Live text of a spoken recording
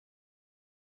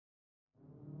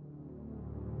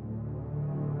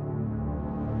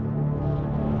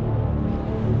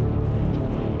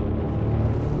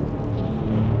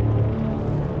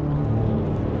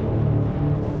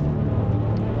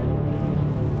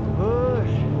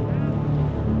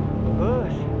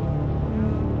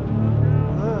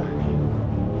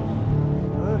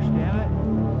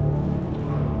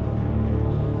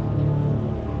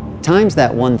Time's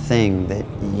that one thing that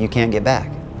you can't get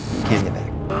back. You can't get back.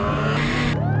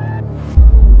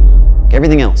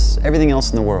 Everything else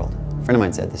in the world. A friend of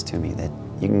mine said this to me, that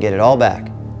you can get it all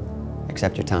back,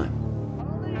 except your time.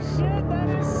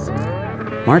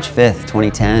 March 5th,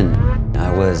 2010,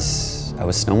 I was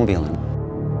snowmobiling.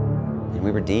 And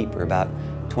we were deep, we were about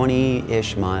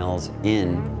 20-ish miles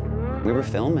in. We were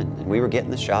filming and we were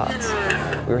getting the shots.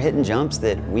 We were hitting jumps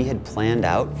that we had planned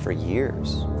out for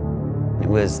years. It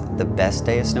was the best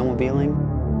day of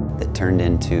snowmobiling that turned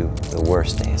into the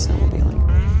worst day of snowmobiling.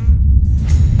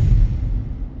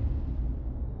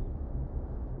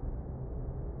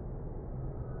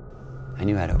 I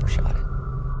knew I'd overshot it.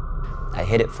 I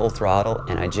hit it full throttle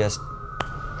and I just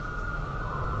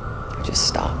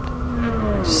stopped.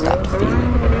 I just stopped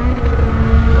feeling.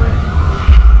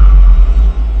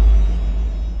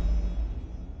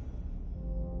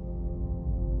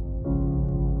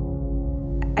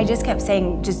 I just kept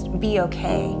saying, just be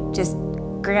okay. Just,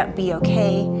 Grant, be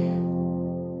okay.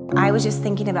 I was just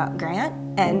thinking about Grant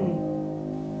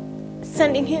and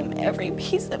sending him every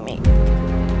piece of me.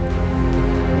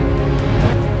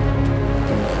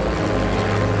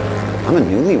 I'm a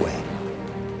newlywed.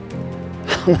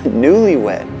 I'm a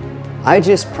newlywed. I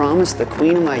just promised the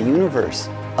queen of my universe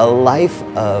a life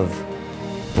of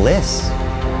bliss.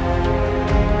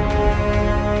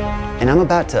 And I'm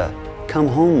about to come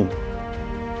home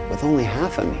with only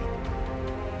half of me.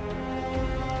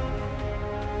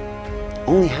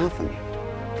 Only half of me.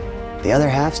 The other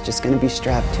half's just gonna be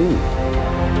strapped to me.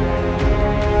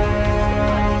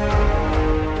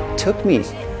 It took me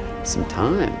some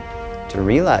time to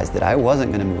realize that I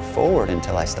wasn't gonna move forward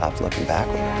until I stopped looking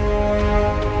backward.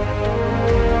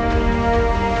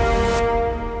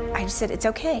 I just said, it's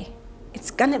okay.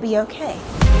 It's gonna be okay.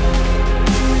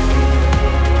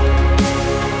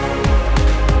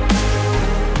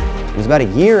 It was about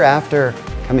a year after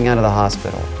coming out of the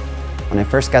hospital when I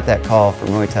first got that call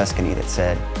from Roy Tuscany that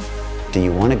said, do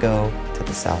you want to go to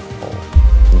the South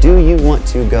Pole? Do you want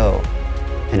to go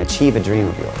and achieve a dream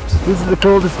of yours? This is the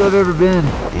coldest I've ever been.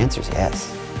 The answer is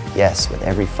yes. Yes, with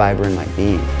every fiber in my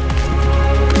being.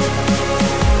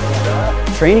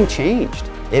 Training changed.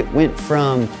 It went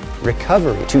from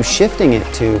recovery to shifting it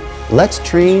to let's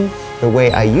train the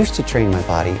way I used to train my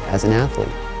body as an athlete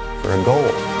for a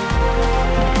goal.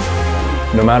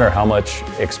 No matter how much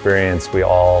experience we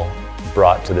all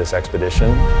brought to this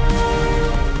expedition,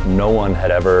 no one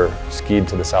had ever skied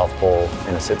to the South Pole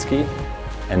in a sit ski,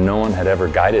 and no one had ever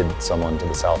guided someone to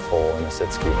the South Pole in a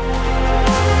sit ski.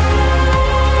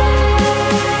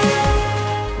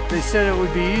 If they said it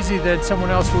would be easy, then someone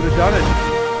else would have done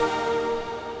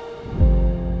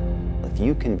it. If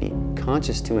you can be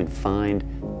conscious to and find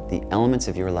the elements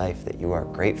of your life that you are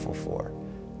grateful for,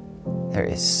 there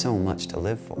is so much to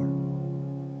live for.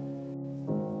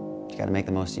 You got to make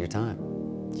the most of your time.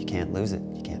 You can't lose it.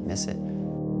 You can't miss it.